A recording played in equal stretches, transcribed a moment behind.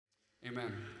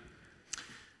Amen.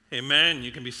 Amen.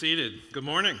 You can be seated. Good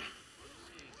morning.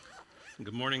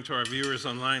 Good morning to our viewers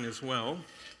online as well.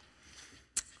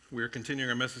 We're continuing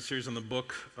our message series on the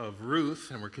book of Ruth,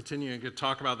 and we're continuing to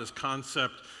talk about this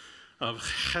concept of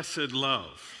chesed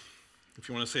love. If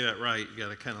you want to say that right, you got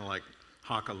to kind of like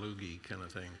hakalugi kind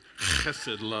of thing.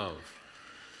 Chesed love.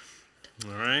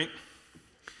 All right?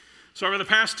 So over the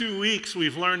past 2 weeks,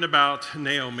 we've learned about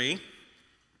Naomi,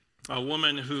 a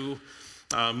woman who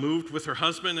moved with her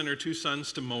husband and her 2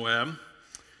 sons to Moab.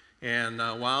 And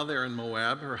while they're in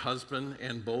Moab, her husband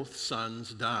and both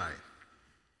sons die.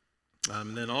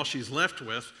 Then all she's left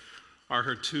with are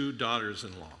her 2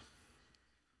 daughters-in-law.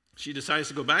 She decides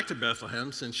to go back to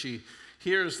Bethlehem since she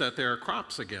hears that there are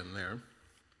crops again there.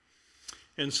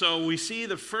 And so we see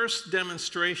the first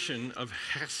demonstration of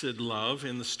chesed love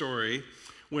in the story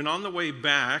when on the way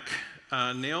back,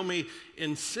 Naomi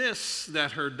insists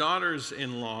that her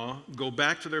daughters-in-law go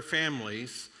back to their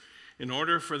families in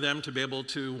order for them to be able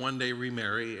to one day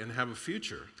remarry and have a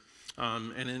future.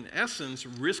 And in essence,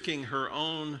 risking her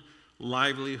own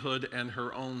livelihood and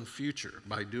her own future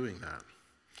by doing that.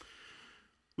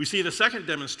 We see the second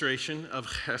demonstration of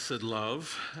chesed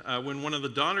love when one of the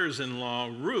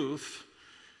daughters-in-law, Ruth,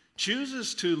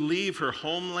 chooses to leave her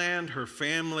homeland, her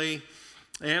family,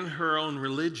 and her own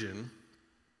religion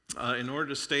in order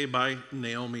to stay by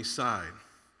Naomi's side.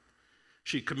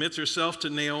 She commits herself to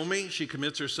Naomi, she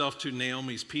commits herself to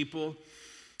Naomi's people,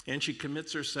 and she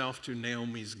commits herself to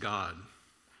Naomi's God,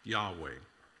 Yahweh.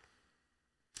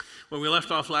 When we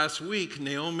left off last week,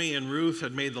 Naomi and Ruth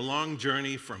had made the long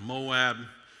journey from Moab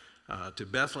to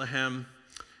Bethlehem,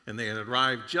 and they had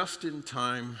arrived just in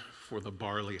time for the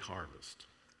barley harvest.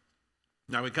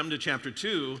 Now we come to chapter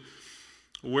 2,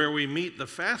 where we meet the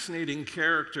fascinating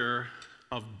character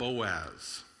of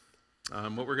Boaz.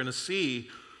 What we're going to see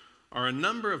are a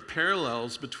number of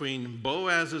parallels between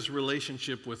Boaz's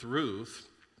relationship with Ruth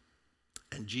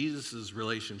and Jesus'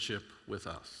 relationship with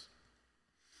us.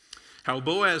 How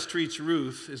Boaz treats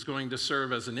Ruth is going to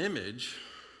serve as an image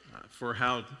for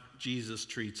how Jesus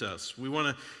treats us. We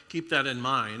want to keep that in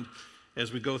mind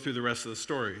as we go through the rest of the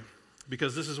story,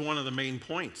 because this is one of the main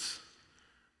points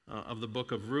of the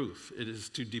book of Ruth. It is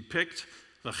to depict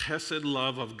the chesed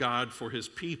love of God for his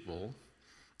people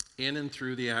in and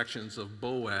through the actions of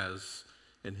Boaz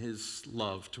and his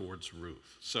love towards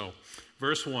Ruth. So,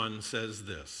 verse 1 says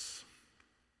this: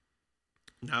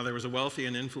 Now there was a wealthy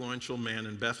and influential man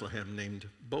in Bethlehem named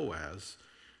Boaz,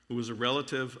 who was a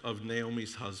relative of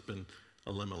Naomi's husband,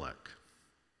 Elimelech.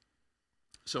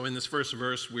 So in this first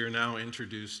verse, we are now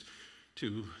introduced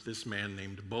to this man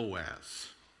named Boaz.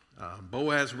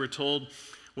 Boaz, we're told,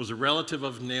 was a relative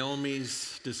of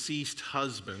Naomi's deceased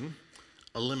husband,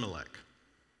 Elimelech.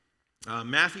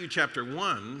 Matthew chapter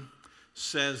 1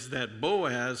 says that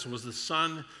Boaz was the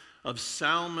son of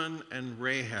Salmon and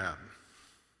Rahab.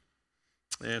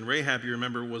 And Rahab, you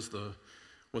remember, was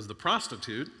the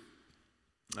prostitute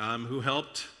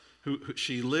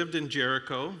she lived in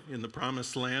Jericho in the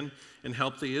Promised Land and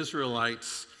helped the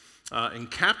Israelites in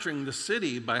capturing the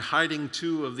city by hiding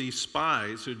 2 of these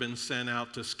spies who'd been sent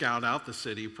out to scout out the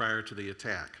city prior to the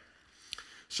attack.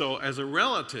 So as a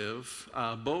relative,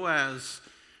 Boaz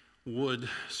would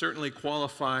certainly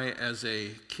qualify as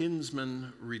a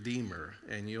kinsman redeemer,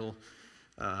 and you'll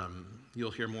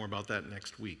hear more about that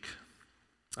next week.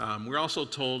 We're also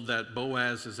told that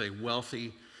Boaz is a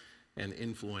wealthy and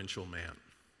influential man.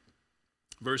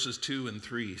 Verses 2 and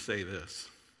 3 say this: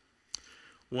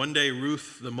 One day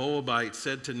Ruth the Moabite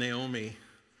said to Naomi,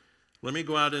 "Let me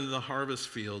go out into the harvest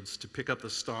fields to pick up the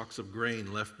stalks of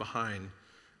grain left behind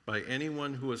by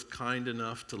anyone who is kind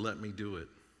enough to let me do it."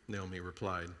 Naomi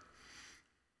replied,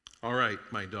 "All right,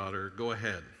 my daughter, go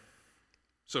ahead."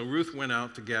 So Ruth went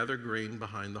out to gather grain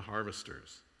behind the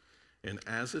harvesters. And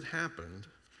as it happened,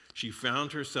 she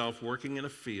found herself working in a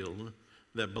field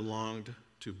that belonged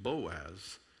to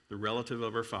Boaz, the relative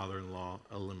of her father-in-law,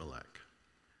 Elimelech.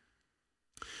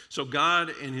 So God,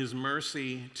 in his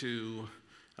mercy to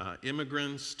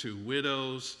immigrants, to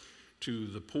widows, to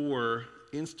the poor,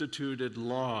 instituted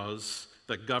laws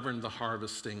that governed the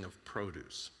harvesting of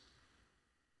produce.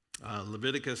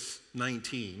 Leviticus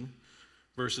 19,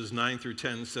 verses 9 through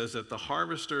 10 says that the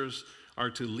harvesters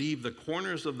are to leave the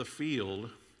corners of the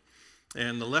field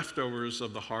and the leftovers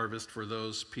of the harvest for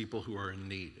those people who are in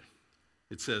need.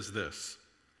 It says this: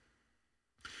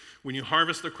 When you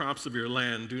harvest the crops of your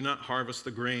land, do not harvest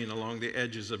the grain along the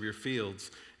edges of your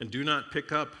fields, and do not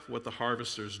pick up what the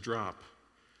harvesters drop.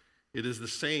 It is the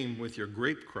same with your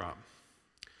grape crop.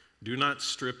 Do not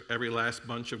strip every last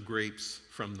bunch of grapes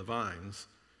from the vines,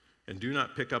 and do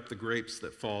not pick up the grapes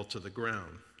that fall to the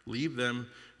ground. Leave them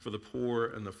for the poor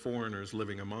and the foreigners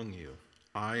living among you.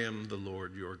 I am the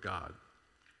Lord your God.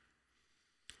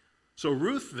 So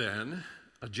Ruth then,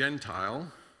 a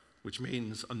Gentile, which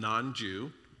means a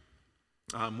non-Jew,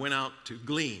 went out to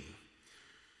glean.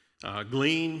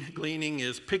 Gleaning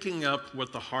is picking up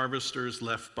what the harvesters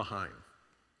left behind.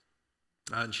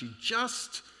 And she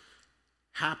just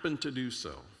happened to do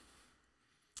so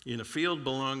in a field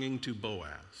belonging to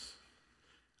Boaz,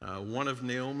 one of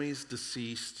Naomi's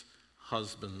deceased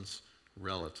husband's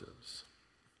relatives.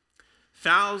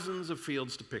 Thousands of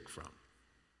fields to pick from.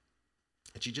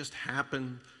 And she just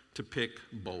happened to pick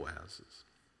Boaz's.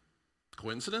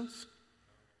 Coincidence?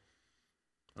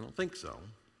 I don't think so.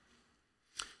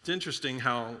 It's interesting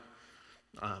how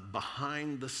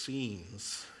behind the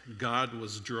scenes, God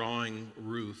was drawing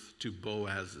Ruth to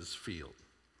Boaz's field.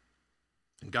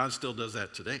 And God still does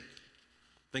that today.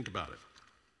 Think about it.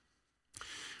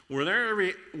 Were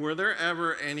there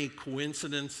ever any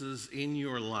coincidences in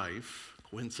your life,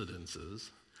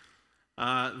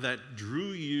 that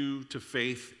drew you to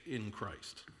faith in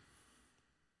Christ?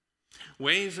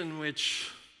 Ways in which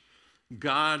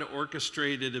God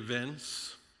orchestrated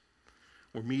events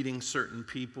or meeting certain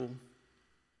people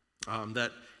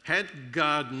that had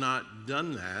God not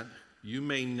done that, you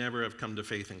may never have come to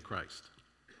faith in Christ.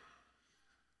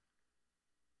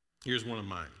 Here's one of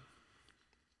mine.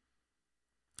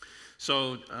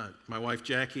 So my wife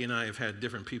Jackie and I have had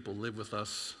different people live with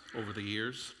us over the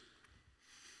years.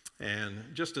 And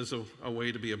just as a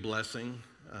way to be a blessing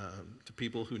to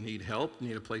people who need help,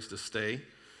 need a place to stay.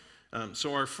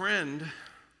 So our friend,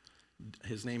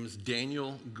 his name is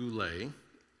Daniel Goulet,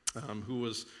 who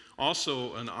was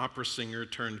also an opera singer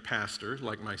turned pastor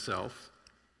like myself.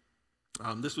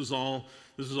 This was all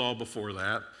before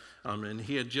that. And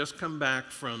he had just come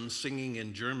back from singing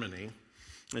in Germany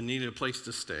and needed a place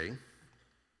to stay.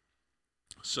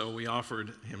 So we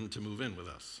offered him to move in with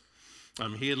us.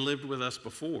 He had lived with us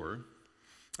before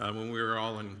when we were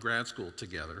all in grad school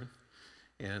together.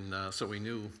 And so we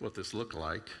knew what this looked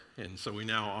like. And so we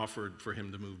now offered for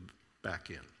him to move back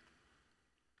in.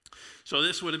 So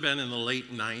this would have been in the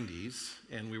late 90s,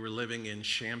 and we were living in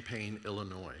Champaign,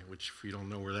 Illinois, which if you don't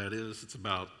know where that is, it's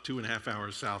about 2.5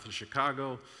 hours south of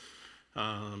Chicago,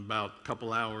 about a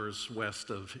couple hours west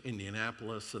of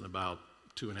Indianapolis, and about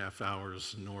 2.5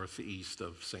 hours northeast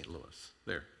of St. Louis.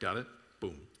 There, got it?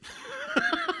 Boom.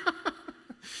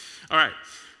 All right,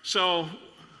 so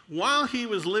while he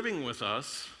was living with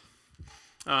us,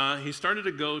 he started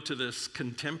to go to this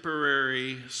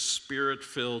contemporary,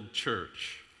 spirit-filled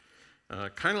church,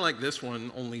 kind of like this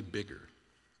one, only bigger.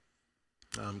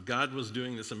 God was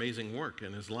doing this amazing work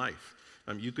in his life.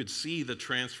 You could see the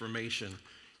transformation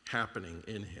happening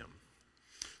in him.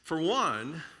 For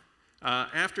one,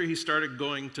 after he started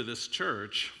going to this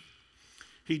church,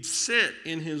 he'd sit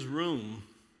in his room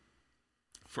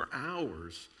for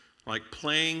hours, like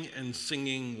playing and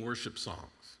singing worship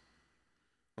songs.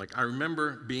 Like, I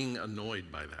remember being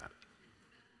annoyed by that.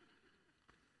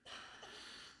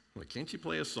 Like, can't you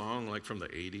play a song like from the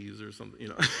 80s or something,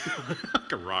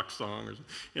 like a rock song or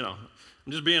something,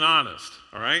 I'm just being honest,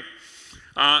 all right?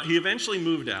 He eventually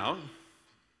moved out,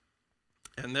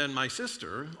 and then my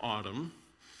sister, Autumn,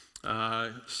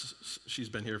 she's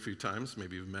been here a few times,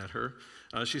 maybe you've met her.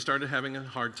 She started having a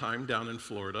hard time down in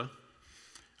Florida.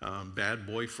 Bad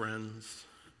boyfriends,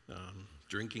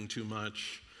 drinking too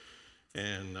much,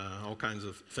 and all kinds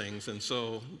of things. And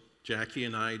so Jackie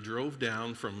and I drove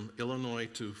down from Illinois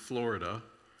to Florida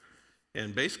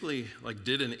and basically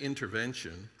did an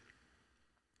intervention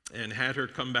and had her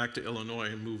come back to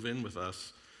Illinois and move in with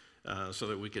us so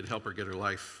that we could help her get her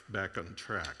life back on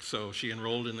track. So she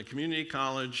enrolled in the community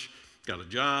college, got a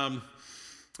job,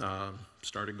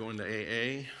 started going to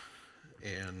AA,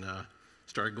 and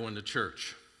started going to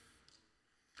church.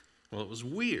 Well, it was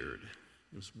weird.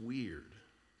 It was weird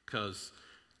because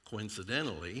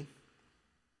coincidentally,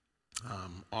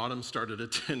 Autumn started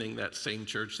attending that same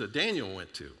church that Daniel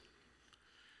went to.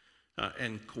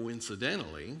 And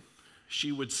coincidentally,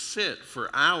 she would sit for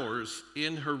hours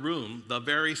in her room, the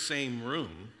very same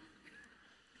room,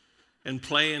 and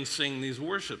play and sing these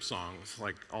worship songs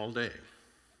all day.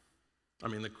 I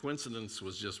mean, the coincidence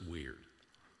was just weird.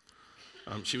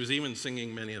 She was even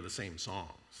singing many of the same songs.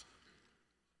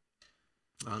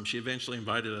 She eventually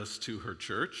invited us to her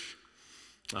church.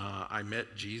 I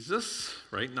met Jesus,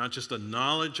 right? Not just a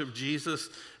knowledge of Jesus,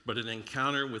 but an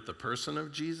encounter with the person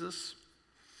of Jesus.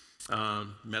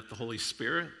 Met the Holy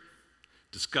Spirit,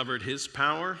 discovered his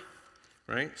power,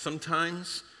 right?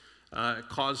 Sometimes it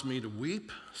caused me to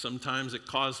weep. Sometimes it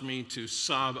caused me to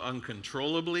sob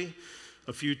uncontrollably.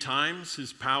 A few times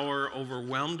his power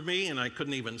overwhelmed me and I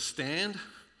couldn't even stand.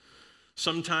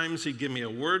 Sometimes he'd give me a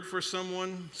word for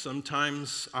someone.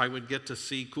 Sometimes I would get to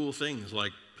see cool things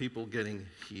like people getting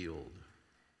healed.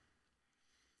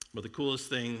 But the coolest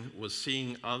thing was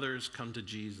seeing others come to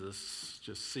Jesus,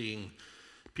 just seeing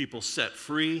people set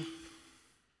free,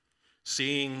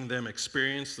 seeing them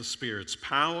experience the Spirit's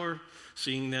power,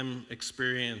 seeing them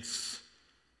experience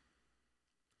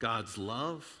God's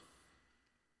love.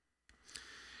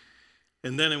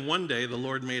 And then in one day, the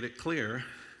Lord made it clear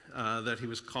that he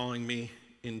was calling me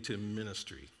into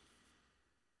ministry.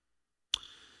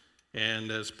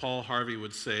 And as Paul Harvey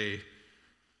would say,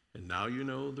 and now you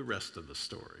know the rest of the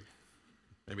story.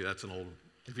 Maybe that's an old,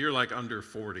 if you're like under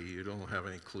 40, you don't have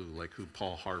any clue like who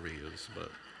Paul Harvey is,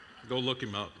 but go look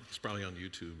him up. He's probably on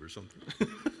YouTube or something.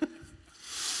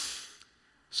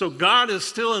 So God is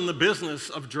still in the business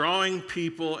of drawing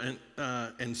people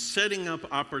and setting up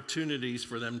opportunities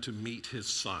for them to meet his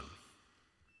Son.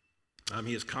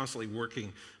 He is constantly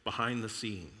working behind the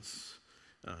scenes,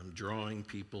 drawing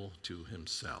people to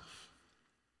himself.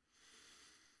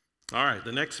 All right,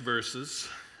 the next verses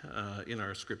in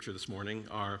our scripture this morning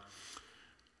are,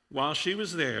 while she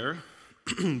was there,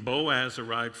 Boaz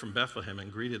arrived from Bethlehem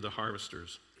and greeted the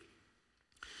harvesters.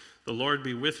 "The Lord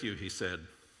be with you," he said.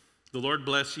 "The Lord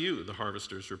bless you," the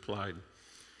harvesters replied.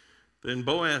 Then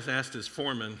Boaz asked his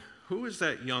foreman, "Who is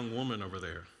that young woman over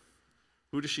there?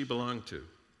 Who does she belong to?"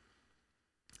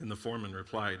 And the foreman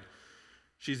replied,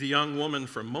 "She's a young woman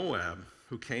from Moab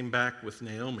who came back with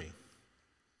Naomi.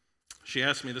 She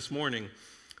asked me this morning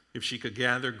if she could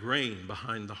gather grain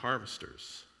behind the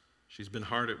harvesters. She's been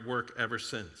hard at work ever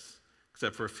since,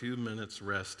 except for a few minutes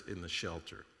rest in the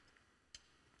shelter."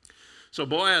 So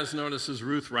Boaz notices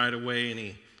Ruth right away,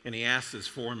 and he asks his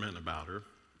foreman about her.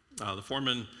 The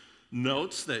foreman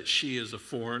notes that she is a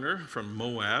foreigner from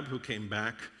Moab who came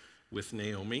back with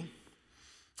Naomi.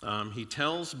 He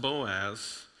tells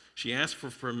Boaz she asked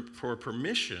for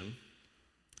permission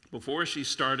before she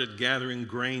started gathering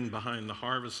grain behind the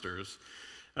harvesters,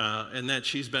 and that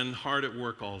she's been hard at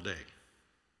work all day.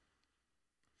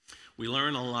 We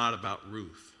learn a lot about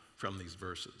Ruth from these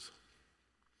verses.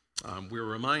 We're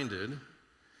reminded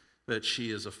that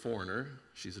she is a foreigner,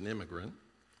 she's an immigrant,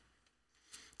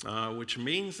 which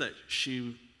means that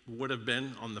she would have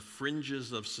been on the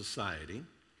fringes of society.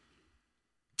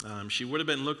 She would have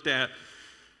been looked at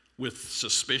with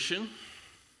suspicion,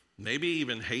 maybe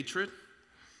even hatred,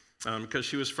 because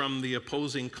she was from the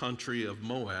opposing country of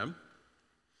Moab.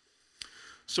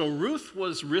 So Ruth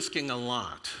was risking a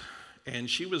lot, and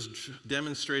she was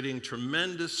demonstrating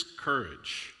tremendous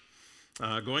courage,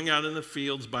 going out in the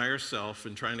fields by herself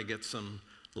and trying to get some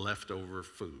leftover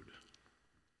food.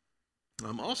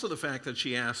 Also, the fact that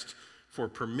she asked for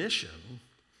permission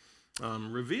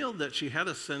revealed that she had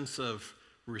a sense of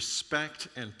respect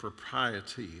and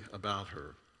propriety about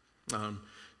her.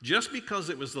 Just because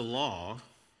it was the law,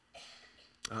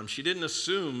 she didn't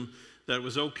assume that it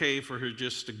was okay for her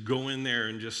just to go in there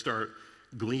and just start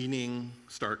gleaning,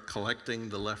 start collecting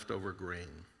the leftover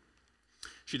grain.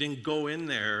 She didn't go in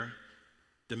there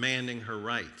demanding her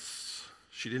rights.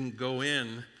 She didn't go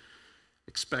in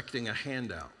expecting a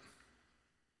handout.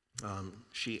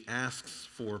 She asks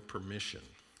for permission.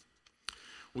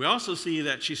 We also see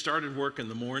that she started work in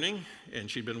the morning,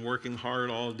 and she'd been working hard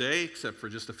all day except for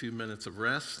just a few minutes of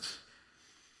rest.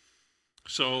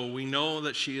 So we know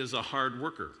that she is a hard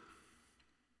worker.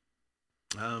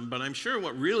 But I'm sure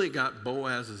what really got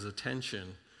Boaz's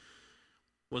attention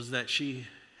was that she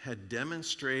had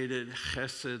demonstrated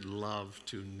chesed love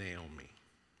to Naomi.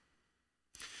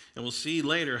 And we'll see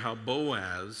later how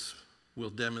Boaz will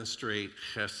demonstrate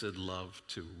chesed love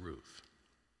to Ruth.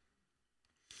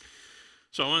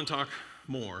 So I want to talk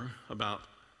more about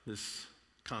this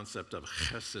concept of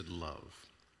chesed love.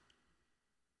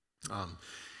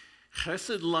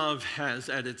 Chesed love has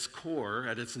at its core,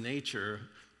 at its nature,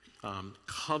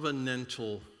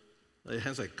 covenantal. It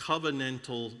has a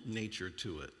covenantal nature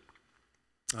to it.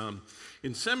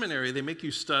 In seminary, they make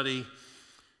you study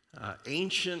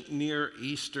ancient Near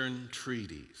Eastern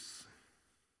treaties.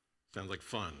 Sounds like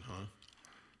fun, huh?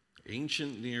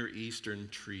 Ancient Near Eastern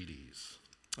treaties.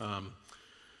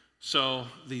 So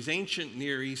these ancient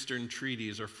Near Eastern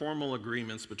treaties are formal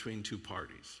agreements between two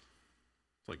parties.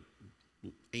 It's like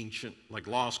ancient, like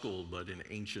law school, but in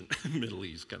ancient Middle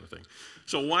East kind of thing.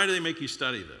 So why do they make you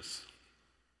study this?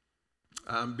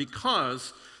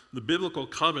 Because the biblical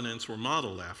covenants were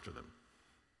modeled after them.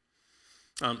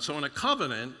 So in a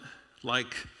covenant,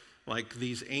 like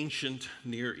these ancient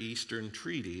Near Eastern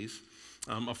treaties,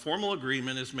 a formal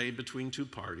agreement is made between two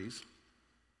parties.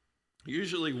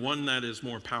 Usually one that is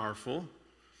more powerful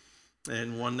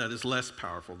and one that is less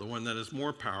powerful. The one that is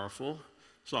more powerful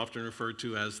is often referred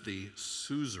to as the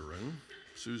suzerain,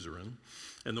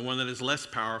 and the one that is less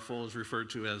powerful is referred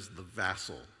to as the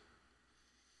vassal.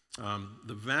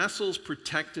 The vassal is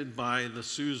protected by the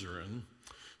suzerain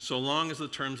so long as the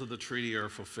terms of the treaty are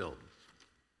fulfilled.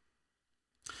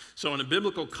 So in a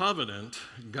biblical covenant,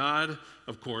 God,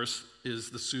 of course, is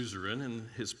the suzerain and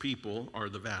his people are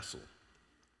the vassal.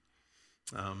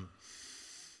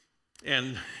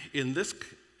 And in this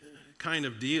kind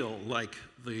of deal, like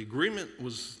the agreement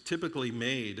was typically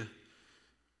made,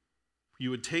 you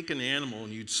would take an animal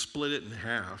and you'd split it in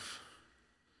half,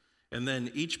 and then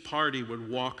each party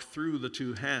would walk through the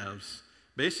two halves,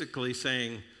 basically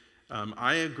saying,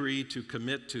 I agree to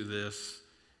commit to this,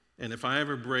 and if I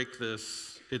ever break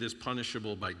this, it is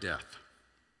punishable by death.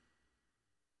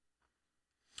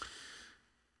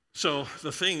 So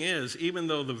the thing is, even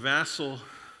though the vassal,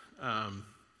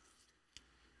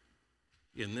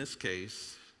 in this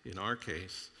case, in our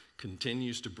case,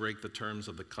 continues to break the terms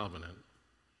of the covenant,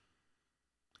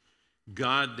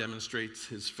 God demonstrates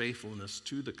his faithfulness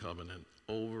to the covenant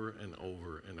over and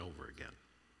over and over again.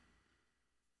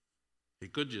 He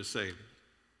could just say,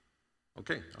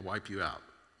 okay, I'll wipe you out.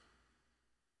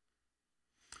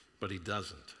 But he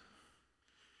doesn't.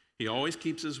 He always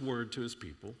keeps his word to his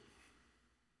people.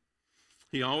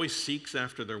 He always seeks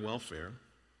after their welfare.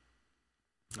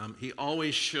 He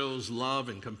always shows love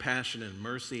and compassion and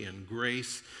mercy and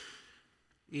grace,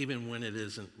 even when it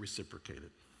isn't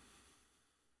reciprocated.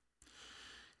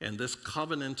 And this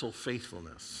covenantal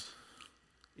faithfulness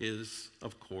is,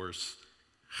 of course,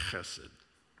 chesed.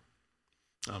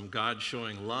 God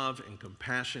showing love and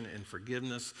compassion and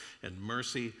forgiveness and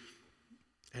mercy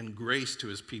and grace to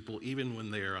his people, even when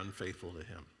they are unfaithful to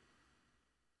him.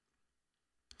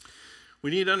 We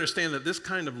need to understand that this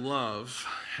kind of love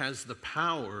has the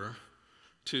power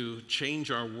to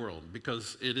change our world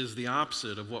because it is the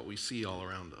opposite of what we see all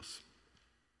around us.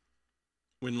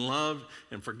 When love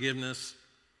and forgiveness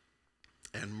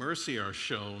and mercy are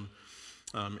shown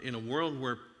in a world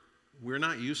where we're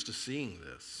not used to seeing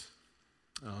this,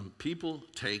 people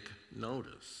take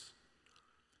notice.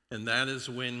 And that is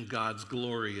when God's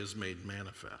glory is made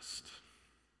manifest.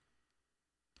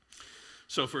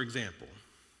 So, for example,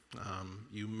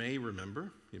 you may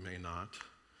remember, you may not,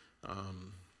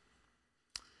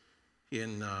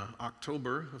 in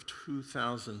October of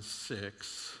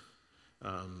 2006,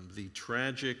 the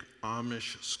tragic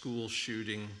Amish school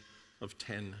shooting of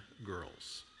 10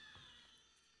 girls.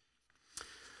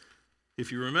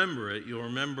 If you remember it, you'll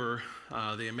remember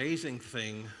the amazing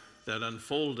thing that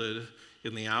unfolded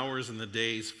in the hours and the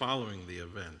days following the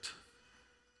event.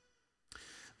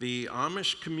 The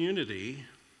Amish community,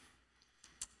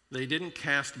 they didn't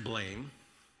cast blame.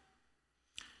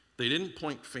 They didn't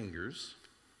point fingers.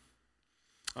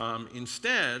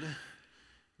 Instead,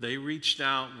 they reached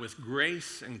out with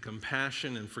grace and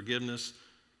compassion and forgiveness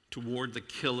toward the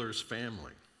killer's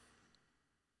family.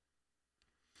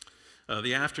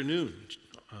 The afternoon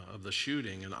of the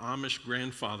shooting, an Amish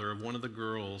grandfather of one of the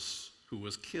girls who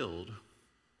was killed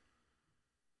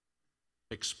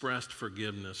expressed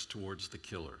forgiveness towards the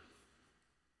killer.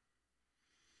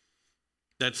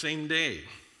 That same day,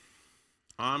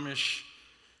 Amish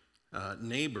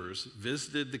neighbors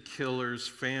visited the killer's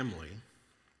family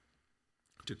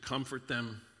to comfort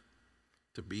them,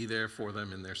 to be there for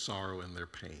them in their sorrow and their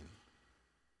pain.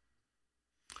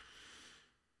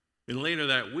 And later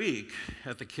that week,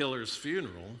 at the killer's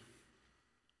funeral,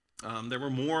 there were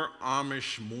more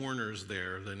Amish mourners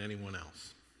there than anyone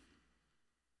else.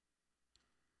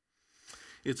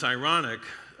 It's ironic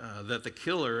that the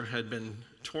killer had been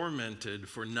tormented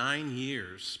for 9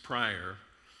 years prior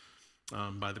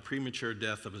by the premature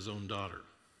death of his own daughter.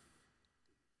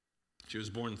 She was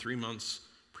born 3 months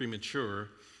premature,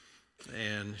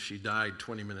 and she died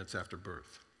 20 minutes after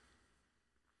birth.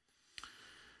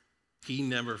 He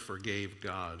never forgave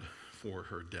God for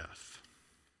her death.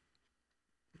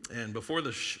 And before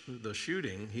the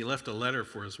shooting, he left a letter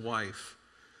for his wife.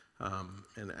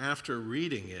 And after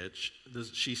reading it,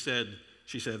 she said,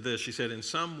 in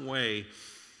some way,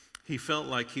 he felt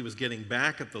like he was getting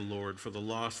back at the Lord for the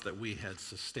loss that we had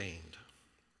sustained.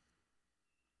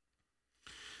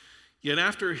 Yet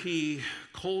after he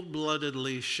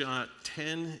cold-bloodedly shot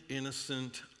 10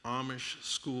 innocent Amish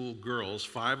school girls,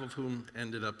 5 of whom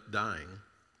ended up dying,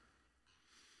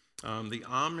 the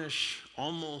Amish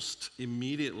almost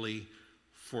immediately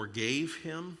forgave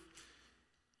him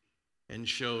and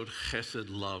showed chesed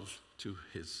love to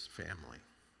his family.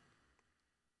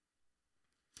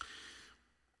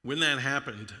 When that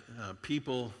happened,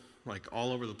 people like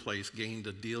all over the place, gained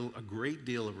a great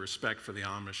deal of respect for the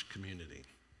Amish community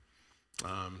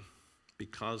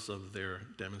because of their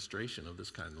demonstration of this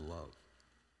kind of love.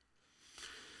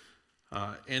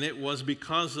 And it was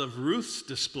because of Ruth's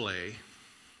display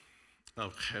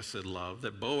of chesed love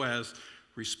that Boaz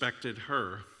respected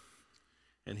her,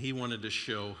 and he wanted to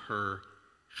show her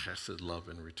chesed love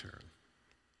in return.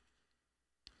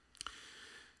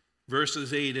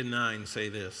 Verses 8 and 9 say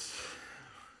this: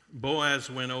 Boaz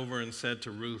went over and said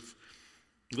to Ruth,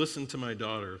 "Listen to my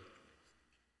daughter.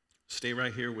 Stay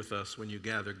right here with us when you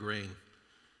gather grain.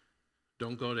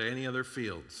 Don't go to any other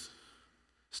fields.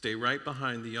 Stay right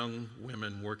behind the young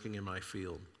women working in my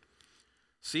field.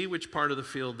 See which part of the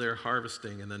field they're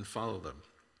harvesting and then follow them.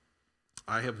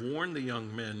 I have warned the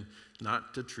young men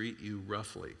not to treat you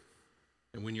roughly.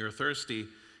 And when you're thirsty,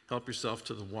 help yourself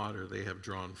to the water they have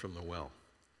drawn from the well."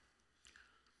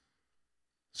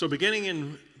 So beginning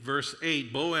in verse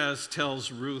 8, Boaz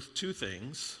tells Ruth two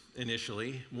things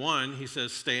initially. One, he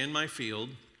says, "Stay in my field."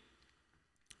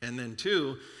 And then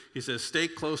two, he says, "Stay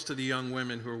close to the young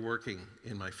women who are working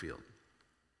in my field."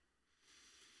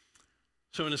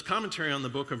 So in his commentary on the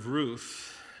book of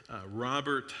Ruth,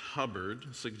 Robert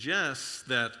Hubbard suggests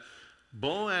that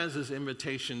Boaz's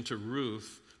invitation to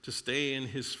Ruth to stay in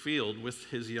his field with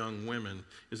his young women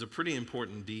is a pretty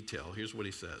important detail. Here's what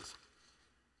he says.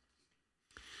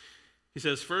 He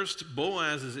says, first,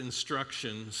 Boaz's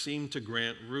instruction seemed to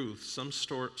grant Ruth some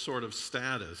sort of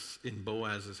status in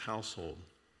Boaz's household.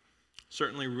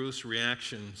 Certainly, Ruth's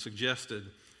reaction suggested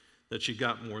that she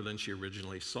got more than she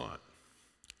originally sought.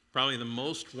 Probably the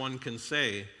most one can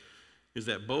say is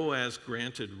that Boaz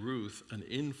granted Ruth an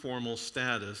informal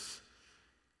status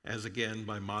as, again,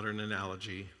 by modern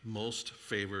analogy, most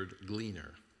favored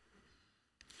gleaner.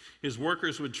 His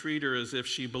workers would treat her as if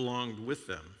she belonged with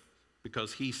them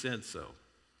because he said so.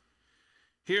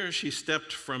 Here she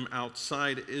stepped from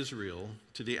outside Israel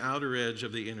to the outer edge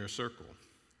of the inner circle.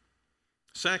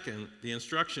 Second, the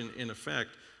instruction, in effect,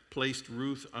 placed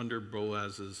Ruth under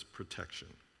Boaz's protection.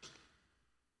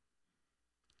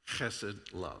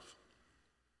 Chesed love.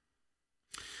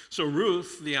 So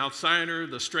Ruth, the outsider,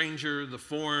 the stranger, the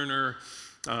foreigner,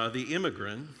 the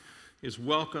immigrant, is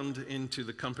welcomed into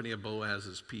the company of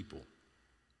Boaz's people.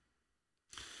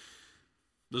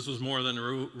 This was more than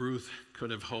Ruth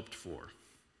could have hoped for.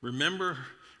 Remember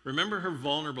her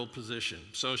vulnerable position.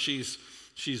 So she's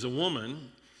a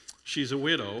woman, she's a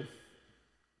widow,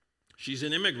 she's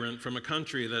an immigrant from a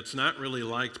country that's not really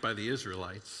liked by the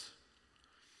Israelites.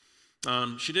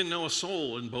 She didn't know a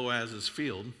soul in Boaz's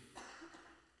field.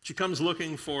 She comes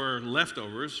looking for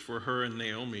leftovers for her and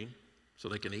Naomi so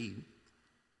they can eat.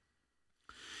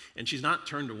 And she's not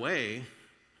turned away,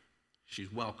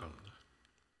 she's welcomed.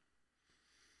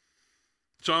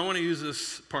 So I want to use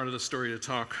this part of the story to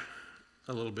talk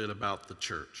a little bit about the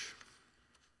church.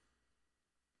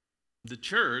 The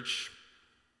church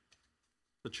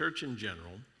in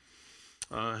general,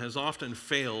 has often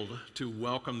failed to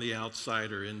welcome the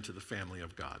outsider into the family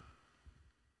of God.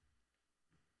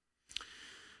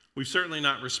 We've certainly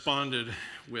not responded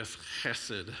with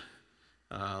chesed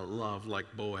love like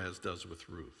Boaz does with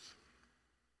Ruth.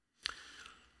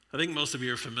 I think most of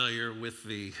you are familiar with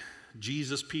the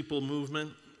Jesus People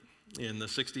movement in the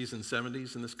 60s and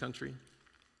 70s in this country.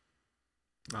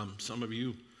 Some of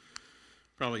you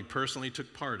probably personally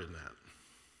took part in that.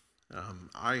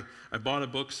 I bought a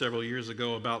book several years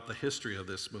ago about the history of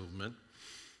this movement.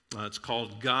 It's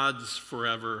called God's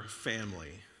Forever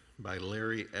Family by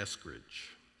Larry Eskridge.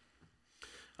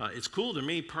 It's cool to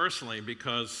me personally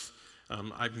because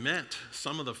I've met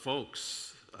some of the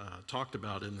folks talked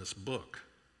about in this book,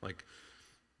 like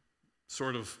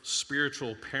sort of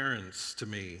spiritual parents to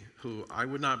me who I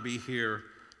would not be here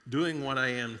doing what I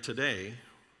am today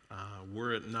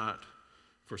were it not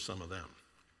for some of them.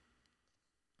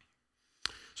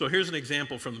 So here's an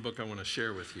example from the book I want to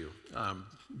share with you.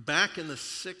 Back in the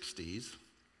 60s,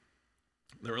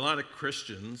 there were a lot of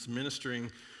Christians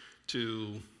ministering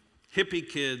to hippie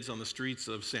kids on the streets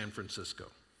of San Francisco.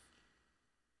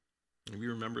 Do you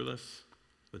remember this?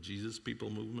 The Jesus People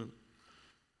movement?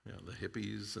 Yeah, the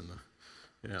hippies and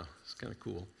it's kind of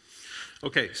cool.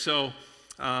 Okay, so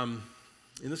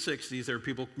in the 60s, there were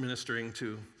people ministering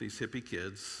to these hippie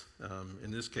kids,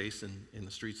 in this case, in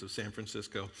the streets of San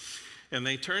Francisco. And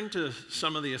they turned to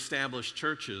some of the established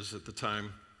churches at the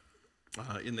time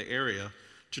in the area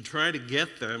to try to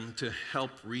get them to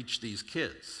help reach these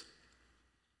kids.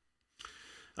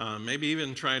 Maybe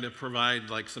even try to provide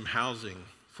like some housing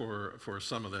for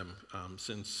some of them,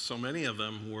 since so many of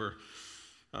them were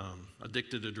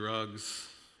addicted to drugs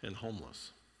and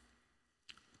homeless.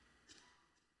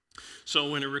 So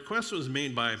when a request was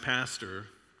made by a pastor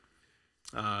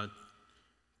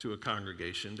to a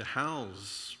congregation to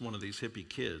house one of these hippie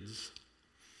kids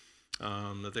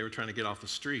that they were trying to get off the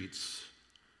streets,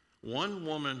 one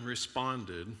woman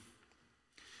responded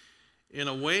in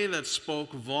a way that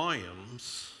spoke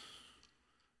volumes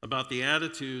about the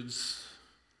attitudes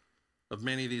of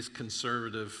many of these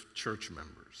conservative church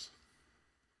members.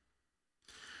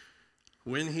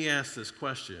 When he asked this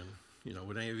question,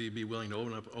 would any of you be willing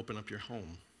to open up your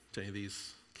home to any of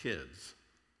these kids?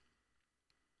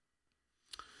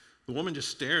 The woman just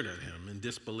stared at him in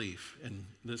disbelief, and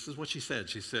this is what she said.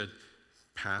 She said,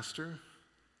 "Pastor,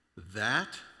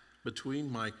 that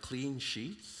between my clean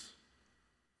sheets?"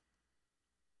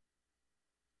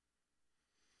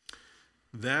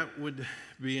 That would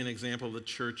be an example of the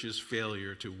church's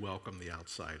failure to welcome the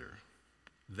outsider.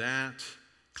 That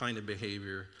kind of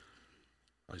behavior,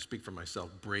 I speak for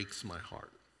myself, breaks my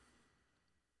heart.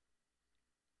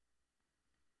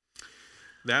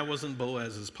 That wasn't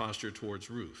Boaz's posture towards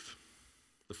Ruth,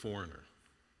 the foreigner,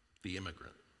 the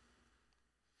immigrant.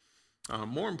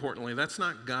 More importantly, that's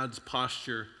not God's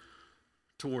posture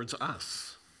towards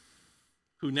us,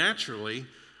 who naturally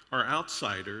are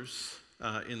outsiders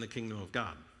in the kingdom of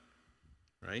God,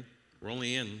 right? We're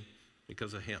only in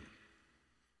because of him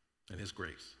and his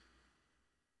grace.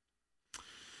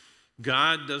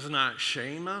 God does not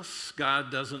shame us.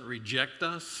 God doesn't reject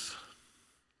us.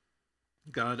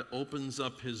 God opens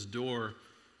up his door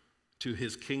to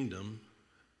his kingdom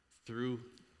through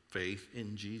faith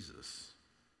in Jesus.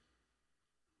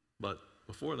 But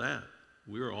before that,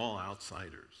 we were all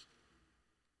outsiders.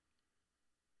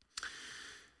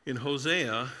 In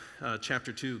Hosea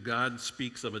chapter 2, God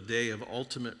speaks of a day of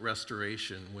ultimate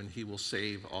restoration when he will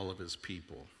save all of his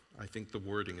people. I think the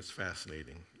wording is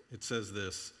fascinating. It says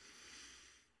this,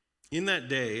 "In that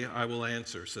day I will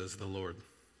answer, says the Lord.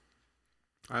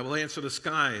 I will answer the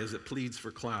sky as it pleads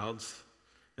for clouds,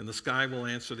 and the sky will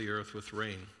answer the earth with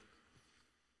rain.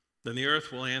 Then the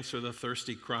earth will answer the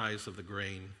thirsty cries of the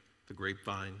grain, the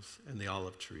grapevines, and the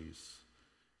olive trees.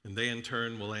 And they in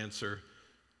turn will answer,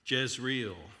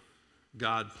 Jezreel,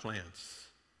 God plants.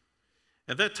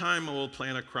 At that time I will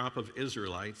plant a crop of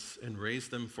Israelites and raise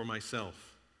them for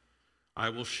myself. I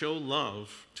will show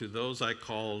love to those I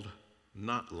called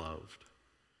not loved.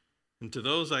 And to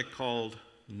those I called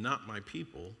not my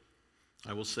people,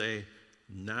 I will say,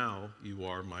 now you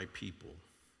are my people.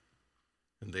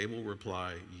 And they will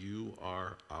reply, you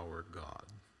are our God."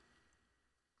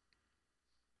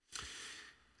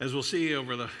 As we'll see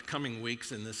over the coming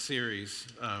weeks in this series,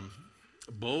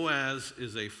 Boaz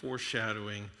is a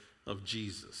foreshadowing of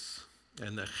Jesus.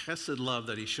 And the chesed love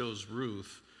that he shows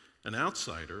Ruth, an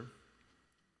outsider,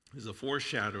 is a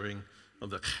foreshadowing of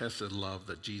the chesed love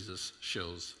that Jesus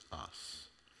shows us.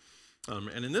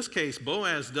 And in this case,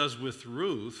 Boaz does with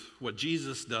Ruth what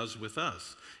Jesus does with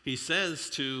us. He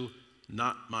says to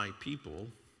not my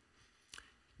people,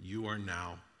 you are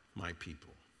now my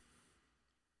people.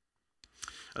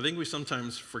 I think we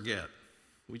sometimes forget,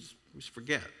 we just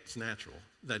forget, it's natural,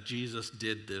 that Jesus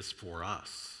did this for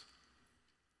us.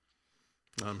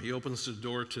 He opens the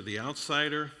door to the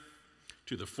outsider,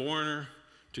 to the foreigner,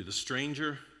 to the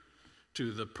stranger,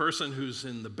 to the person who's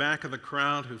in the back of the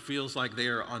crowd who feels like they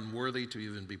are unworthy to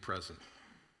even be present.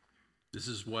 This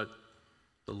is what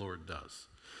the Lord does.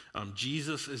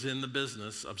 Jesus is in the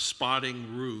business of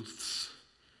spotting Ruths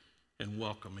and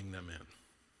welcoming them in.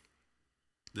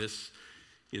 This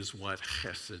is what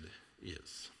chesed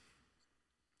is.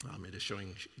 It is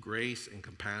showing grace and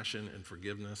compassion and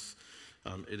forgiveness.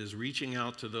 It is reaching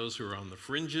out to those who are on the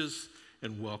fringes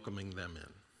and welcoming them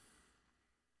in.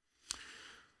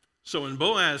 So when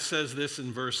Boaz says this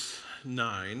in verse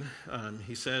 9,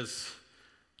 he says,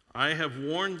 I have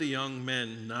warned the young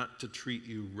men not to treat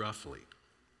you roughly.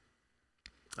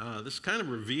 This is kind of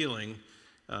revealing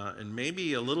and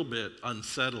maybe a little bit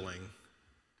unsettling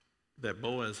that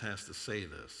Boaz has to say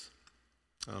this.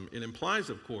 It implies,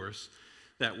 of course,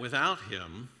 that without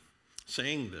him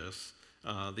saying this,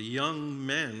 the young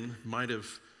men might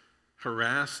have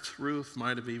harassed Ruth,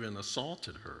 might have even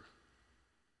assaulted her.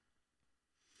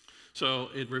 So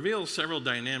it reveals several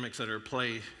dynamics that are at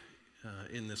play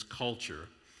in this culture.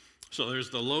 So there's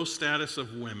the low status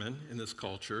of women in this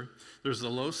culture. There's the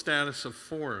low status of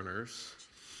foreigners,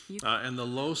 and the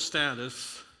low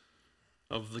status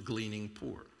of the gleaning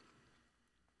poor.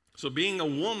 So being a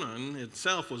woman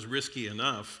itself was risky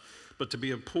enough, but to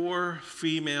be a poor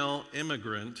female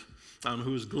immigrant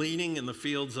who's gleaning in the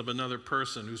fields of another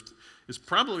person is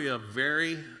probably a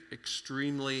very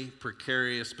extremely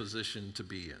precarious position to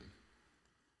be in.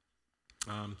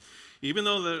 Even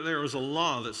though there was a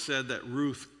law that said that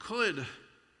Ruth could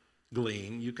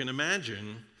glean, you can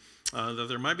imagine that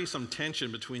there might be some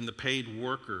tension between the paid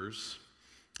workers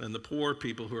and the poor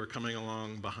people who are coming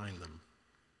along behind them.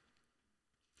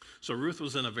 So Ruth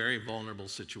was in a very vulnerable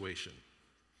situation.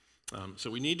 So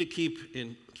we need to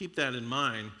keep that in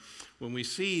mind when we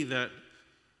see that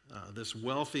this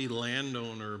wealthy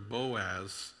landowner,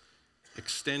 Boaz,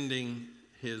 extending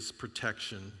his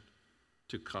protection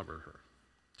to cover her,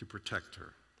 to protect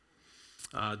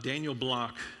her. Daniel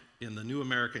Block, in the New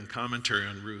American Commentary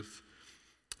on Ruth,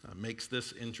 makes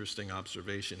this interesting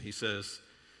observation. He says,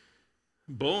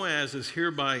 Boaz is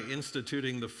hereby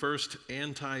instituting the first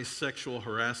anti-sexual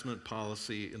harassment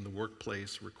policy in the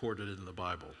workplace recorded in the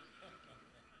Bible.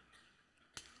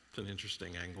 It's an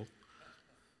interesting angle.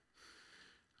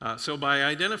 So by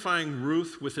identifying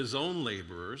Ruth with his own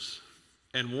laborers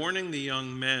and warning the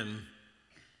young men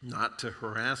not to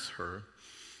harass her,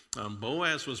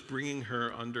 Boaz was bringing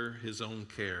her under his own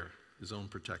care, his own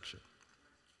protection.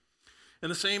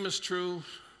 And the same is true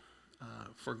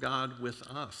for God with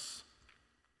us.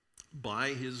 By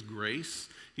his grace,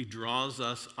 he draws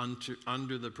us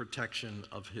under the protection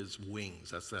of his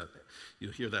wings.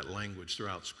 You'll hear that language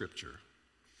throughout Scripture.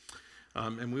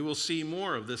 And we will see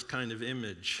more of this kind of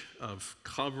image of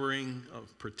covering,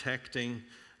 of protecting,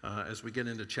 as we get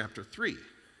into chapter 3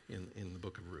 in the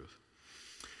book of Ruth.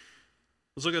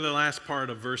 Let's look at the last part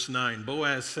of verse 9.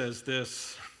 Boaz says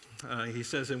this. He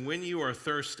says, and when you are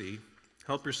thirsty,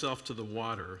 help yourself to the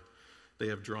water they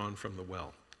have drawn from the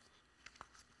well.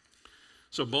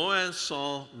 So Boaz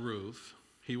saw Ruth.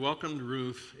 He welcomed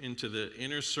Ruth into the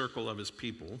inner circle of his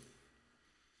people.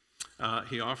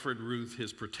 He offered Ruth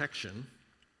his protection.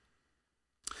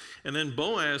 And then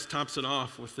Boaz tops it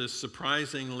off with this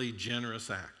surprisingly generous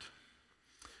act.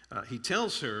 He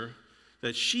tells her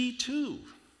that she too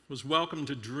was welcome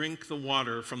to drink the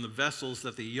water from the vessels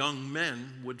that the young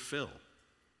men would fill.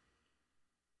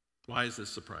 Why is this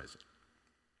surprising?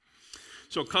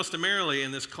 So customarily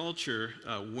in this culture,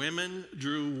 women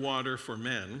drew water for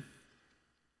men,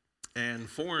 and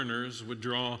foreigners would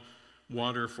draw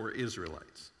water for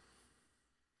Israelites.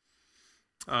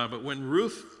 But when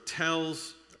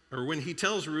he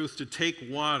tells Ruth to take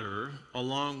water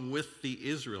along with the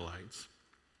Israelites,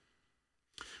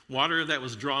 water that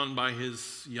was drawn by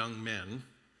his young men,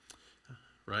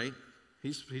 right?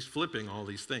 He's flipping all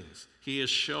these things. He is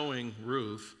showing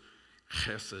Ruth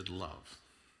chesed love.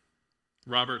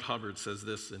 Robert Hubbard says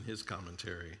this in his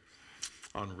commentary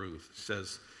on Ruth. He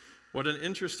says, what an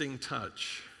interesting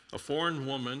touch. A foreign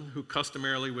woman who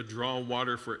customarily would draw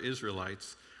water for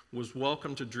Israelites was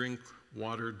welcome to drink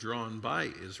water drawn by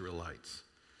Israelites.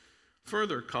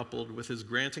 Further coupled with his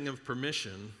granting of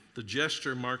permission, the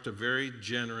gesture marked a very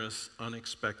generous,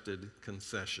 unexpected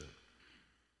concession.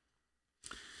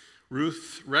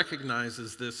 Ruth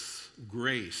recognizes this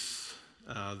grace,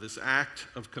 this act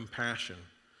of compassion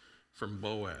from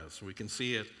Boaz. We can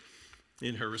see it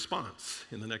in her response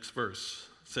in the next verse.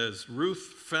 It says,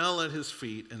 Ruth fell at his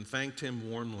feet and thanked him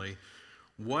warmly.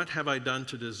 What have I done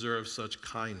to deserve such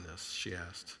kindness? She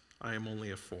asked. I am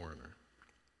only a foreigner.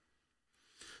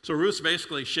 So Ruth's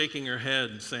basically shaking her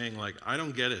head and saying, I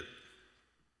don't get it.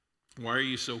 Why are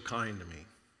you so kind to me?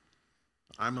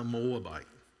 I'm a Moabite.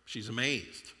 She's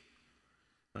amazed.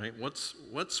 Right?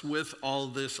 What's with all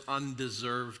this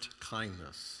undeserved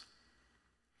kindness?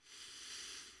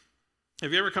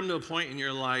 Have you ever come to a point in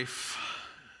your life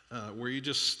where you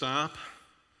just stop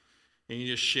and you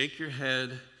just shake your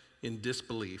head in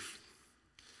disbelief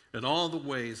at all the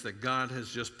ways that God has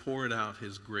just poured out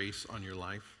his grace on your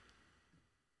life?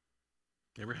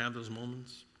 You ever have those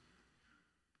moments?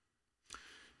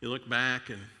 You look back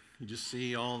and you just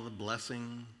see all the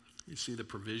blessing, you see the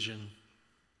provision,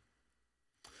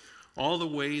 all the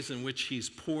ways in which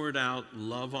he's poured out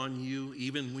love on you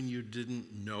even when you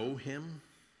didn't know him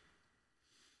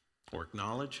or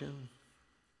acknowledge him.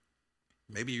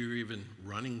 Maybe you're even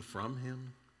running from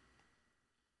him.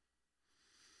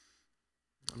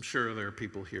 I'm sure there are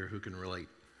people here who can relate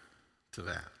to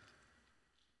that.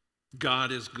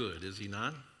 God is good, is he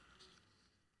not?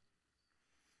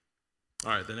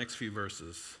 All right, the next few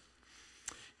verses.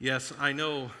 Yes, I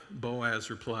know, Boaz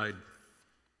replied,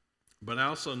 but I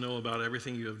also know about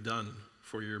everything you have done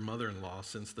for your mother-in-law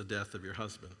since the death of your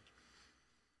husband.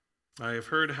 I have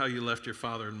heard how you left your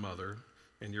father and mother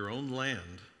and your own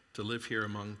land to live here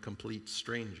among complete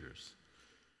strangers.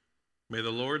 May the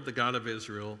Lord, the God of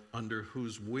Israel, under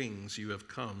whose wings you have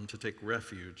come to take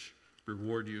refuge,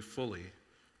 reward you fully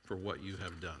for what you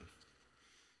have done.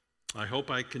 I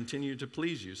hope I continue to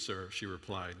please you, sir, she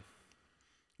replied.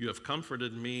 You have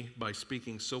comforted me by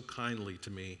speaking so kindly to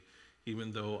me,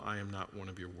 even though I am not one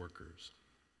of your workers.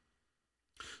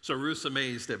 So Ruth's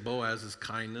amazed at Boaz's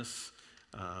kindness,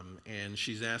 and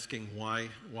she's asking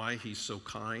why he's so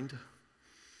kind.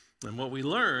 And what we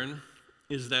learn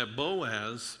is that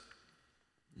Boaz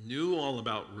knew all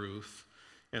about Ruth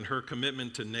and her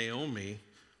commitment to Naomi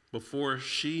before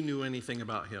she knew anything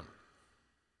about him.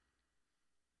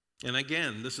 And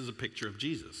again, this is a picture of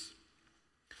Jesus.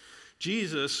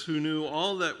 Jesus, who knew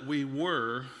all that we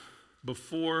were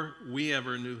before we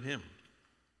ever knew him.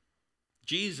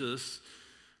 Jesus,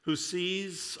 who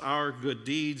sees our good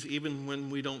deeds even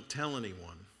when we don't tell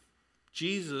anyone.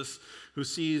 Jesus, who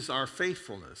sees our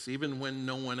faithfulness even when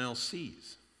no one else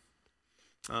sees.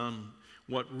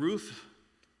 What Ruth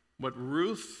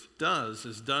does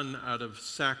is done out of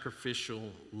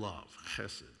sacrificial love,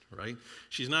 chesed, right?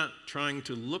 She's not trying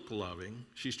to look loving,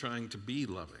 she's trying to be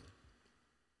loving.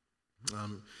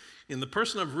 In the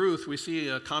person of Ruth, we see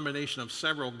a combination of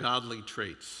several godly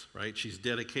traits, right? She's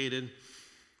dedicated,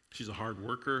 she's a hard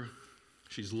worker,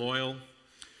 she's loyal,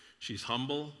 she's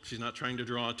humble, she's not trying to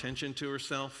draw attention to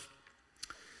herself.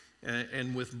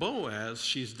 And with Boaz,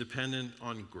 she's dependent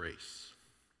on grace.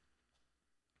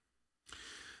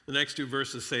 The next two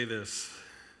verses say this.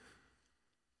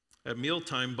 At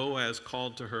mealtime, Boaz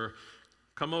called to her,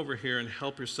 "Come over here and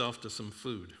help yourself to some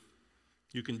food.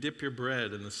 You can dip your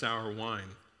bread in the sour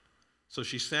wine." So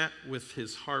she sat with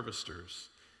his harvesters,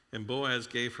 and Boaz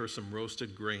gave her some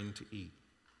roasted grain to eat.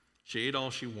 She ate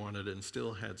all she wanted and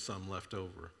still had some left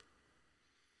over.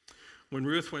 When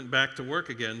Ruth went back to work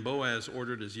again, Boaz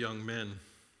ordered his young men,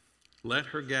 "Let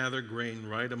her gather grain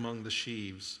right among the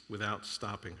sheaves without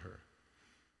stopping her,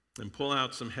 and pull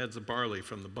out some heads of barley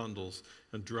from the bundles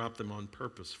and drop them on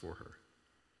purpose for her.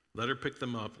 Let her pick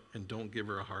them up and don't give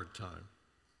her a hard time."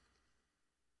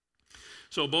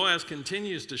 So Boaz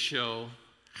continues to show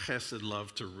chesed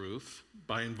love to Ruth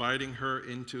by inviting her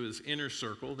into his inner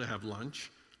circle to have lunch,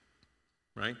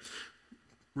 right?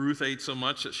 Ruth ate so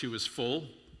much that she was full.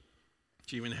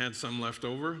 She even had some left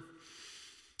over.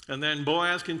 And then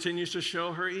Boaz continues to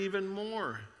show her even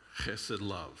more chesed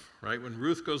love, right? When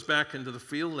Ruth goes back into the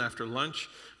field after lunch,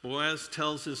 Boaz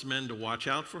tells his men to watch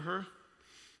out for her,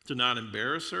 to not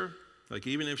embarrass her, like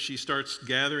even if she starts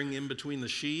gathering in between the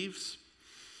sheaves,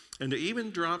 and to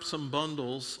even drop some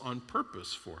bundles on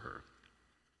purpose for her.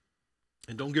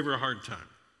 And don't give her a hard time.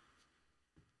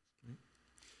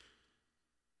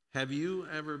 Have you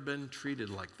ever been treated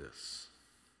like this?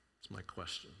 That's my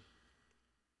question.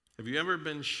 Have you ever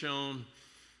been shown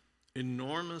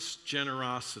enormous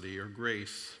generosity or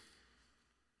grace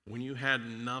when you had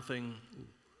nothing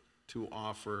to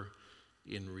offer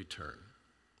in return?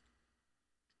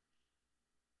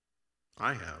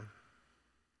 I have.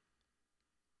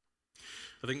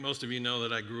 I think most of you know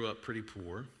that I grew up pretty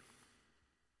poor.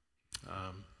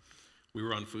 We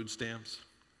were on food stamps.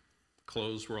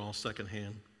 Clothes were all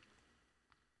secondhand.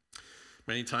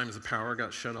 Many times the power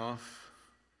got shut off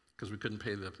because we couldn't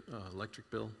pay the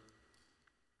electric bill.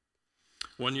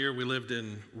 One year we lived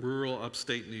in rural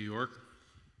upstate New York.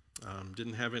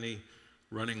 Didn't have any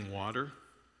running water.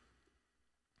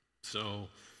 So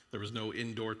there was no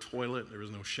indoor toilet. There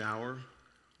was no shower.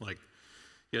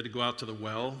 You had to go out to the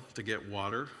well to get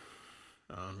water.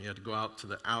 You had to go out to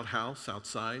the outhouse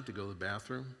outside to go to the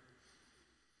bathroom.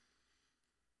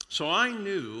 So I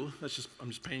knew, I'm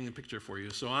just painting a picture for you.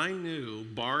 So I knew,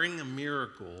 barring a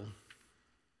miracle,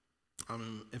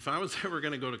 if I was ever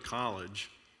going to go to college,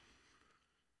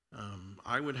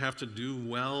 I would have to do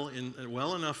well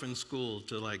enough in school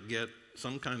to get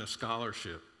some kind of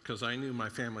scholarship, because I knew my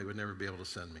family would never be able to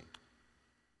send me.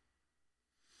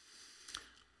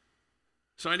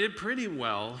 So I did pretty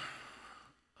well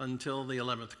until the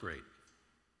 11th grade.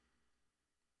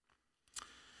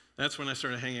 That's when I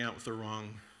started hanging out with the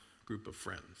wrong group of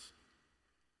friends.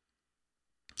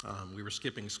 We were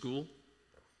skipping school.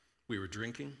 We were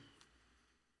drinking.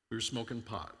 We were smoking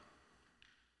pot.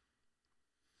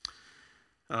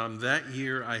 That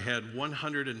year, I had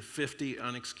 150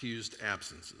 unexcused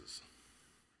absences.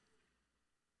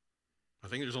 I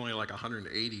think there's only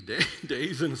 180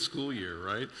 days in a school year,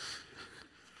 right?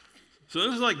 So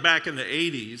this is back in the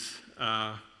 80s,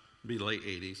 be late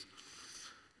 80s.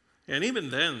 And even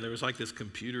then, there was this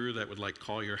computer that would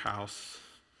call your house,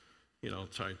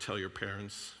 try to tell your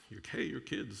parents, hey, your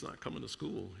kid's not coming to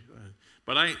school.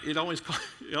 But it always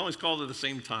called at the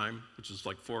same time, which is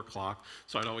 4 o'clock,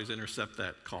 so I'd always intercept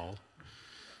that call.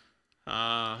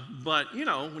 But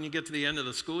when you get to the end of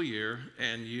the school year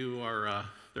and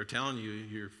they're telling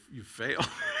you you failed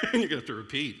and you have to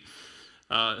repeat.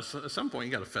 At some point,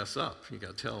 you got to fess up. You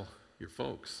got to tell your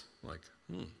folks,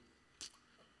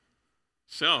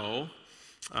 So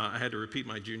I had to repeat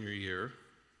my junior year,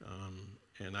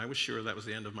 and I was sure that was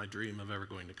the end of my dream of ever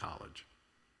going to college.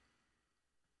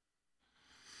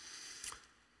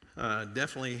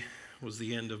 Definitely was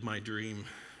the end of my dream,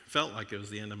 felt like it was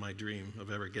the end of my dream of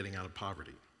ever getting out of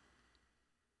poverty.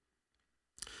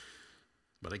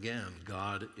 But again,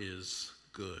 God is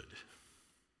good.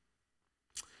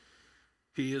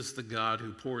 He is the God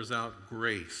who pours out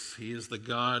grace. He is the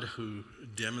God who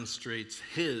demonstrates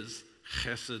his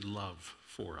chesed love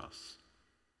for us.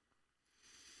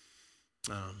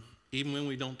 Even when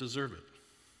we don't deserve it.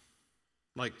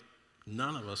 Like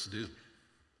none of us do.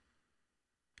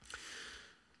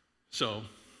 So,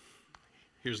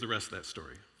 here's the rest of that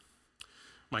story.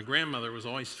 My grandmother was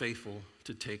always faithful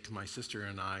to take my sister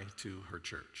and I to her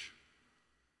church.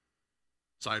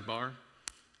 Sidebar,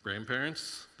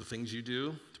 grandparents, the things you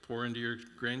do to pour into your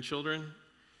grandchildren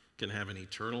can have an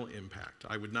eternal impact.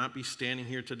 I would not be standing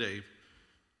here today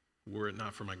were it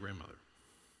not for my grandmother.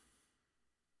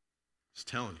 Just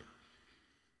telling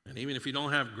you. And even if you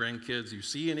don't have grandkids, you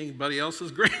see anybody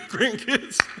else's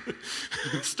grandkids,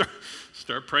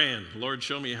 start praying. Lord,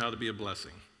 show me how to be a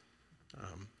blessing.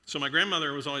 So my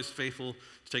grandmother was always faithful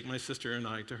to take my sister and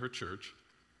I to her church.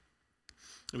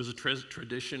 It was a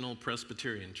traditional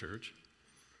Presbyterian church.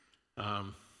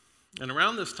 And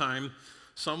around this time,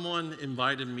 someone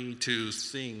invited me to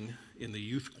sing in the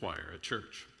youth choir at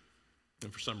church.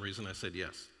 And for some reason, I said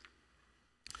yes.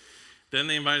 Then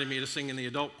they invited me to sing in the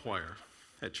adult choir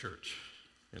at church,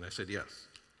 and I said yes.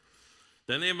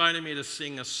 Then they invited me to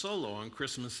sing a solo on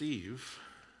Christmas Eve,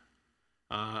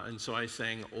 and so I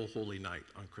sang O Holy Night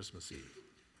on Christmas Eve.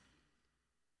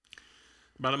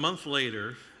 About a month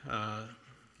later,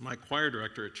 my choir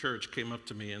director at church came up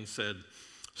to me and said,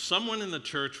 someone in the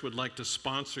church would like to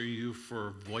sponsor you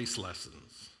for voice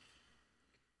lessons.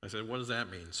 I said, what does that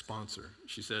mean, sponsor?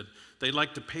 She said, they'd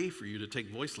like to pay for you to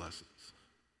take voice lessons.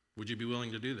 Would you be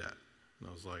willing to do that? And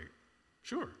I was like,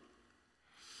 sure.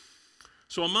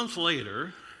 So a month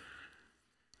later,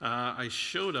 I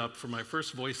showed up for my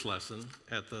first voice lesson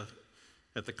at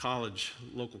the college,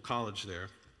 local college there,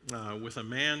 with a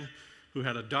man who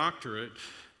had a doctorate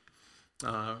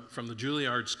from the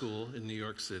Juilliard School in New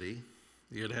York City.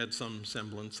 He had had some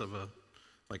semblance of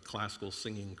a classical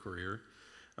singing career.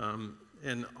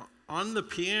 And on the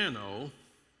piano,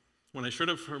 when I showed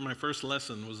up for my first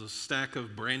lesson, was a stack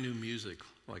of brand new music,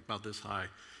 like about this high.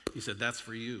 He said, that's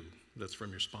for you. That's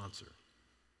from your sponsor.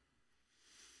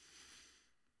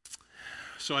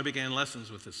 So I began lessons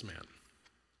with this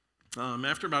man.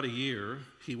 After about a year,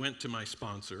 he went to my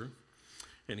sponsor,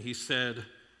 and he said,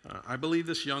 I believe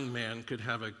this young man could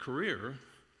have a career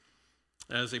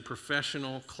as a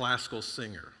professional classical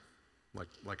singer,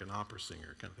 like an opera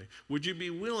singer kind of thing. Would you be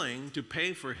willing to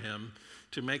pay for him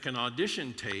to make an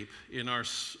audition tape in our,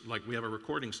 like we have a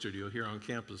recording studio here on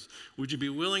campus. Would you be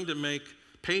willing to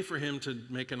pay for him to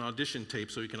make an audition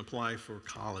tape so he can apply for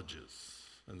colleges?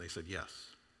 And they said yes.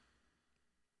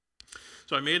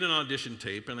 So I made an audition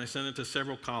tape and I sent it to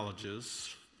several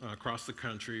colleges across the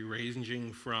country,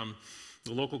 ranging from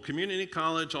the local community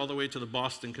college all the way to the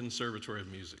Boston Conservatory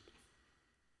of Music.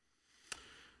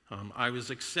 I was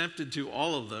accepted to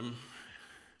all of them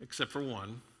except for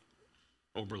one,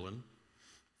 Oberlin.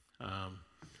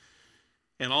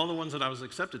 And all the ones that I was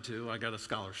accepted to, I got a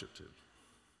scholarship to.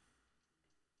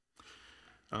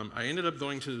 I ended up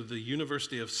going to the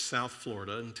University of South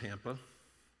Florida in Tampa.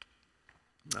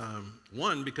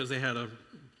 One, because they had a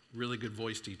really good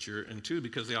voice teacher, and two,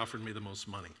 because they offered me the most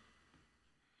money.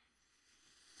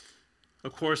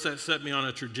 Of course, that set me on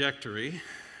a trajectory,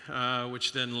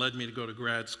 which then led me to go to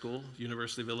grad school,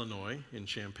 University of Illinois in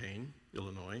Champaign,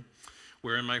 Illinois,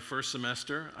 where in my first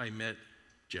semester I met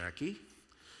Jackie,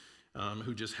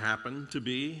 who just happened to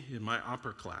be in my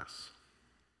opera class.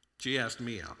 She asked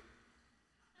me out.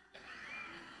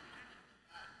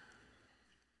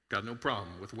 Got no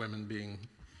problem with women being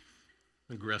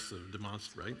aggressive,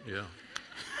 demonstrative, right? Yeah.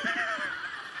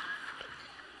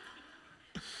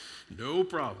 No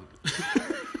problem.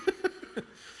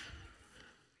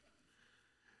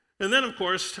 And then, of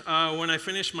course, when I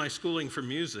finished my schooling for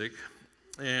music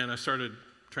and I started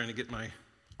trying to get my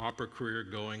opera career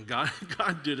going, God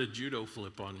did a judo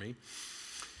flip on me.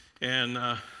 And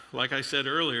like I said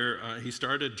earlier, he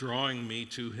started drawing me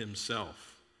to himself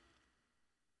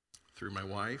through my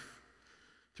wife,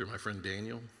 through my friend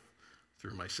Daniel,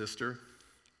 through my sister,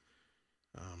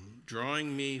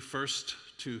 drawing me first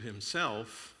to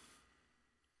himself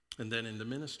and then into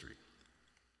ministry.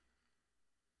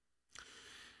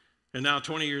 And now,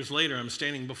 20 years later, I'm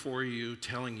standing before you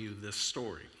telling you this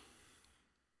story.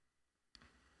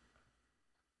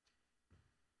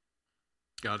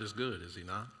 God is good, is he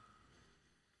not?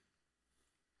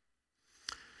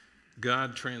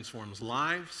 God transforms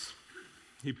lives.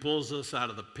 He pulls us out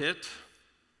of the pit.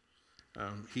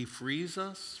 He frees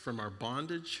us from our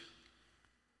bondage.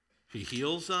 He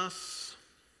heals us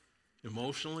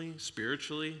emotionally,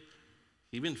 spiritually,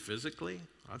 even physically.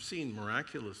 I've seen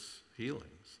miraculous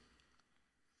healings.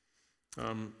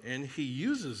 And he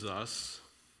uses us.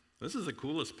 This is the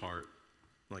coolest part.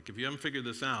 Like, if you haven't figured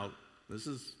this out, this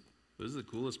is the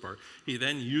coolest part. He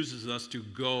then uses us to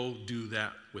go do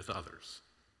that with others.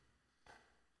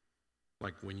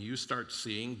 Like, when you start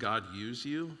seeing God use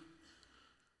you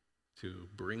to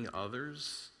bring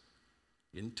others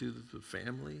into the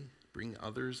family, bring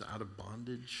others out of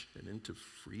bondage and into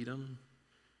freedom,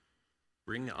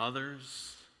 bring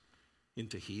others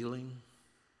into healing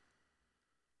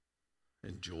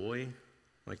and joy,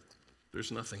 like,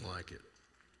 there's nothing like it.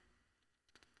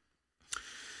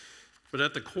 But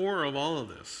at the core of all of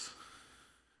this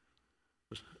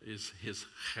is his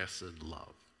chesed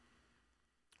love,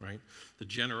 right? The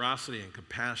generosity and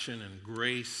compassion and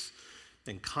grace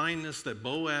and kindness that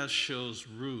Boaz shows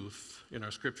Ruth in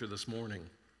our scripture this morning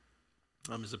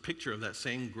is a picture of that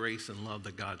same grace and love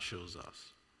that God shows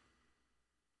us.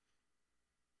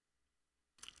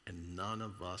 And none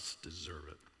of us deserve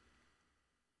it.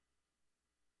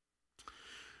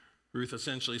 Ruth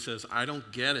essentially says, I don't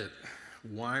get it.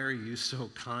 Why are you so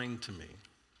kind to me?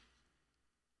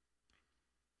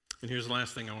 And here's the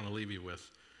last thing I want to leave you with.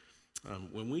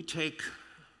 When we take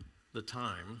the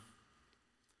time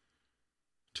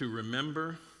to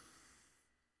remember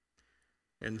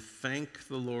and thank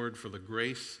the Lord for the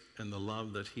grace and the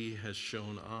love that he has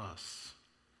shown us,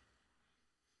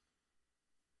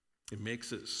 it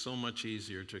makes it so much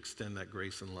easier to extend that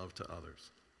grace and love to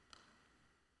others,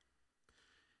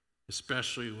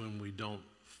 especially when we don't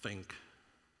think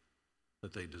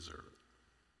that they deserve it.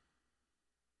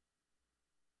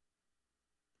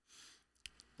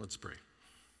 Let's pray.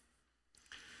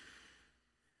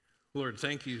 Lord,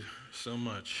 thank you so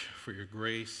much for your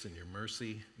grace and your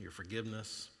mercy, your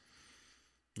forgiveness,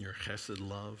 your chesed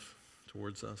love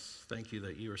towards us. Thank you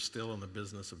that you are still in the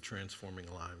business of transforming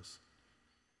lives.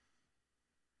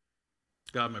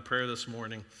 God, my prayer this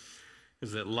morning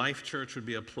is that Life Church would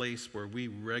be a place where we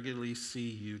regularly see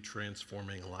you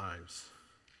transforming lives.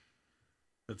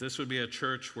 That this would be a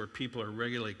church where people are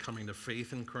regularly coming to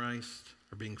faith in Christ,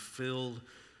 are being filled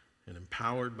and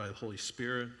empowered by the Holy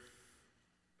Spirit,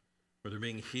 where they're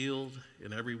being healed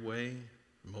in every way,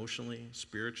 emotionally,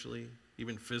 spiritually,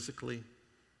 even physically.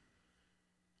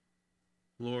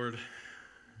 Lord,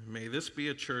 may this be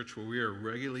a church where we are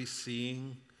regularly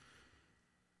seeing,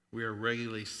 we are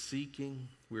regularly seeking,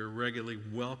 we are regularly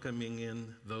welcoming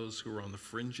in those who are on the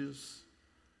fringes,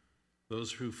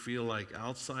 those who feel like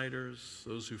outsiders,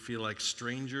 those who feel like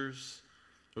strangers,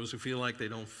 those who feel like they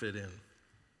don't fit in.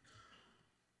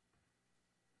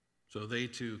 So they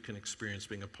too can experience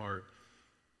being a part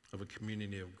of a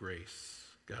community of grace.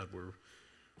 God,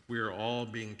 we are all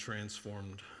being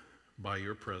transformed by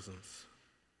your presence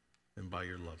and by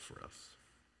your love for us.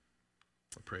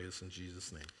 I pray this in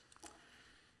Jesus' name.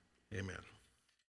 Amen.